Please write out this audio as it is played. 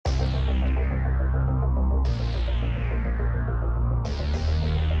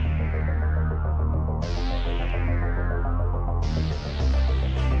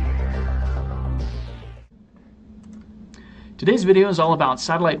Today's video is all about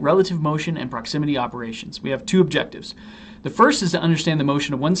satellite relative motion and proximity operations. We have two objectives. The first is to understand the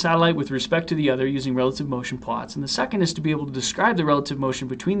motion of one satellite with respect to the other using relative motion plots, and the second is to be able to describe the relative motion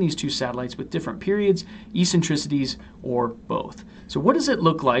between these two satellites with different periods, eccentricities, or both. So what does it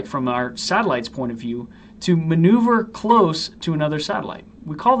look like from our satellite's point of view to maneuver close to another satellite?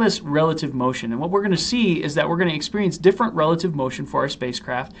 We call this relative motion, and what we're going to see is that we're going to experience different relative motion for our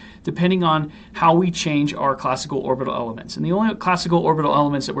spacecraft depending on how we change our classical orbital elements. And the only classical orbital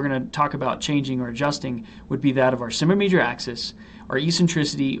elements that we're going to talk about changing or adjusting would be that of our semi-major axis, our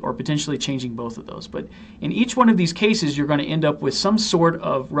eccentricity, or potentially changing both of those. But in each one of these cases, you're going to end up with some sort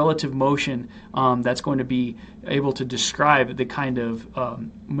of relative motion that's going to be able to describe the kind of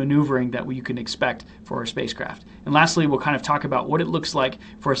maneuvering that you can expect for our spacecraft. And lastly, we'll kind of talk about what it looks like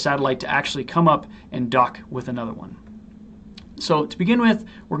for a satellite to actually come up and dock with another one. So to begin with,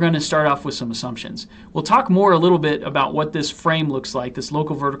 we're going to start off with some assumptions. We'll talk more a little bit about what this frame looks like, this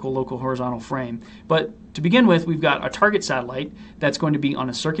local vertical, local horizontal frame. But to begin with, we've got a target satellite that's going to be on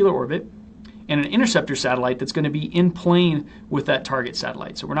a circular orbit and an interceptor satellite that's going to be in plane with that target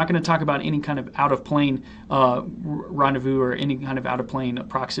satellite. So we're not going to talk about any kind of out-of-plane rendezvous or any kind of out-of-plane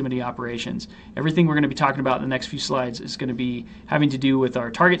proximity operations. Everything we're going to be talking about in the next few slides is going to be having to do with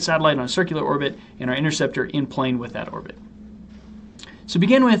our target satellite on a circular orbit and our interceptor in plane with that orbit. So to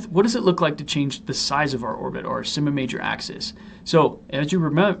begin with, what does it look like to change the size of our orbit or our semi-major axis? So as you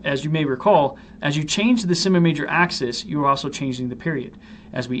may recall, as you change the semi-major axis, you are also changing the period.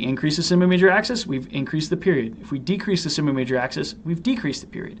 As we increase the semi-major axis, we've increased the period. If we decrease the semi-major axis, we've decreased the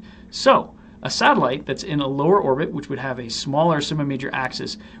period. So a satellite that's in a lower orbit, which would have a smaller semi-major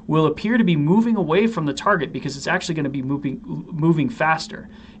axis, will appear to be moving away from the target because it's actually going to be moving faster.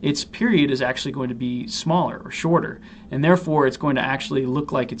 Its period is actually going to be smaller or shorter, and therefore it's going to actually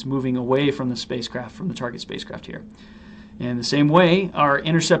look like it's moving away from the spacecraft, from the target spacecraft here. In the same way, our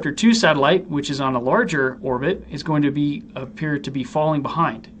Interceptor 2 satellite, which is on a larger orbit, is going to appear to be falling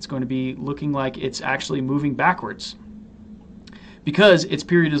behind. It's going to be looking like it's actually moving backwards because its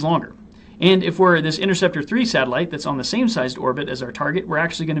period is longer. And if we're this Interceptor 3 satellite that's on the same sized orbit as our target, we're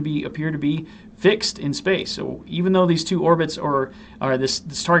actually going to appear to be fixed in space. So even though these two orbits or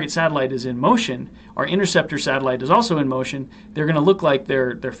this target satellite is in motion, our interceptor satellite is also in motion, they're going to look like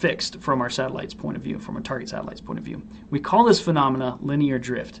they're fixed from our satellite's point of view, from a target satellite's point of view. We call this phenomena linear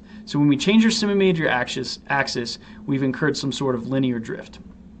drift. So when we change our semi-major axis, we've incurred some sort of linear drift.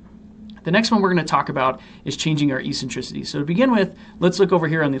 The next one we're going to talk about is changing our eccentricity. So to begin with, let's look over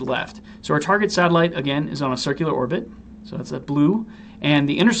here on the left. So our target satellite, again, is on a circular orbit. So that's that blue. And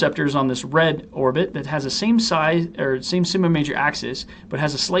the interceptor is on this red orbit that has the same size or same semi-major axis, but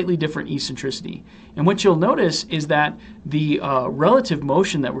has a slightly different eccentricity. And what you'll notice is that the relative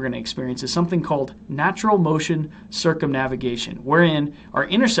motion that we're going to experience is something called natural motion circumnavigation, wherein our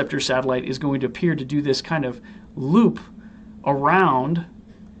interceptor satellite is going to appear to do this kind of loop around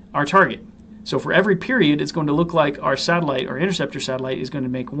our target. So for every period, it's going to look like our satellite, our interceptor satellite, is going to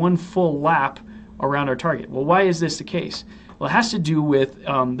make one full lap around our target. Well, why is this the case? Well, it has to do with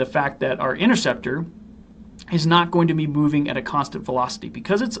the fact that our interceptor is not going to be moving at a constant velocity.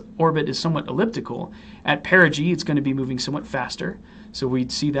 Because its orbit is somewhat elliptical, at perigee it's going to be moving somewhat faster. So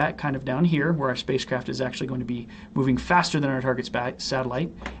we'd see that kind of down here where our spacecraft is actually going to be moving faster than our target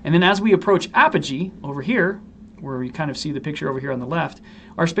satellite. And then as we approach apogee over here, where we kind of see the picture over here on the left,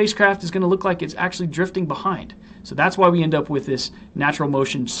 our spacecraft is going to look like it's actually drifting behind. So that's why we end up with this natural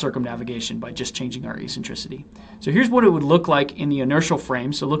motion circumnavigation by just changing our eccentricity. So here's what it would look like in the inertial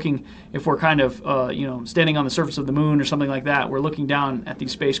frame. So looking, if we're kind of standing on the surface of the moon or something like that, we're looking down at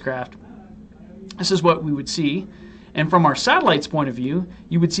these spacecraft. This is what we would see. And from our satellite's point of view,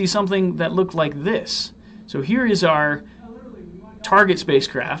 you would see something that looked like this. So here is our target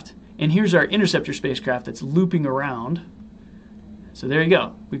spacecraft, and here's our interceptor spacecraft that's looping around. So there you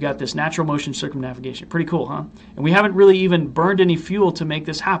go. We've got this natural motion circumnavigation. Pretty cool, huh? And we haven't really even burned any fuel to make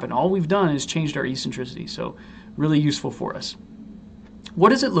this happen. All we've done is changed our eccentricity. So really useful for us. What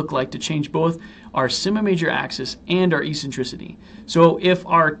does it look like to change both our semi-major axis and our eccentricity? So if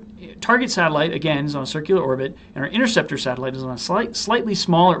our target satellite, again, is on a circular orbit, and our interceptor satellite is on a slightly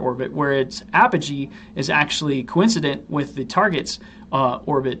smaller orbit, where its apogee is actually coincident with the target's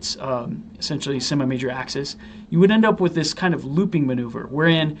orbit's essentially semi-major axis, you would end up with this kind of looping maneuver,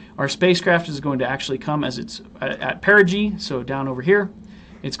 wherein our spacecraft is going to actually come as it's at perigee, so down over here.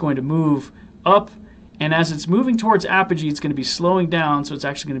 It's going to move up, and as it's moving towards apogee, it's going to be slowing down, so it's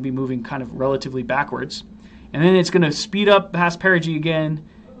actually going to be moving kind of relatively backwards. And then it's going to speed up past perigee again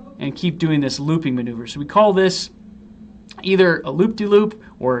and keep doing this looping maneuver. So we call this either a loop-de-loop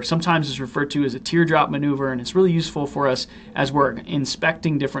or sometimes is referred to as a teardrop maneuver, and it's really useful for us as we're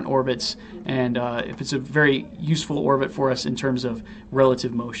inspecting different orbits, and if it's a very useful orbit for us in terms of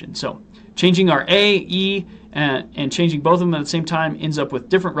relative motion. So changing our A, E, and changing both of them at the same time ends up with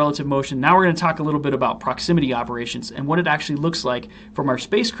different relative motion. Now we're going to talk a little bit about proximity operations and what it actually looks like from our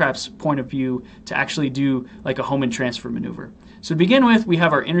spacecraft's point of view to actually do like a Hohmann transfer maneuver. So to begin with, we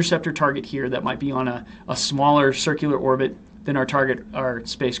have our interceptor target here that might be on a smaller circular orbit than our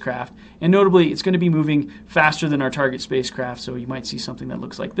spacecraft. And notably, it's going to be moving faster than our target spacecraft, so you might see something that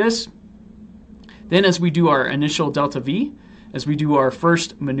looks like this. Then as we do our initial delta V, as we do our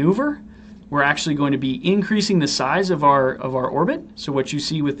first maneuver, we're actually going to be increasing the size of our orbit. So what you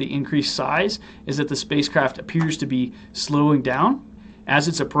see with the increased size is that the spacecraft appears to be slowing down as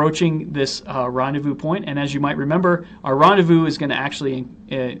it's approaching this rendezvous point. And as you might remember, our rendezvous is going to actually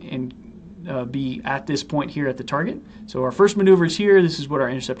be at this point here at the target. So our first maneuver is here. This is what our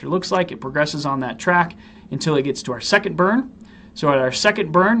interceptor looks like. It progresses on that track until it gets to our second burn. So at our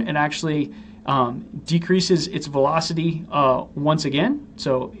second burn, it actually decreases its velocity once again.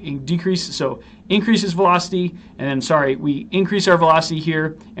 So increases velocity, and then we increase our velocity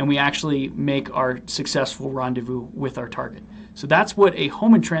here, and we actually make our successful rendezvous with our target. So that's what a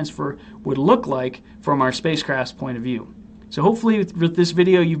Hohmann transfer would look like from our spacecraft's point of view. So hopefully with this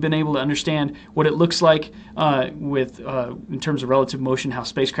video you've been able to understand what it looks like in terms of relative motion, how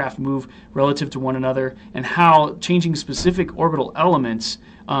spacecraft move relative to one another, and how changing specific orbital elements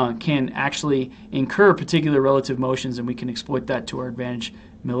can actually incur particular relative motions, and we can exploit that to our advantage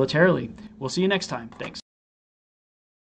militarily. We'll see you next time. Thanks.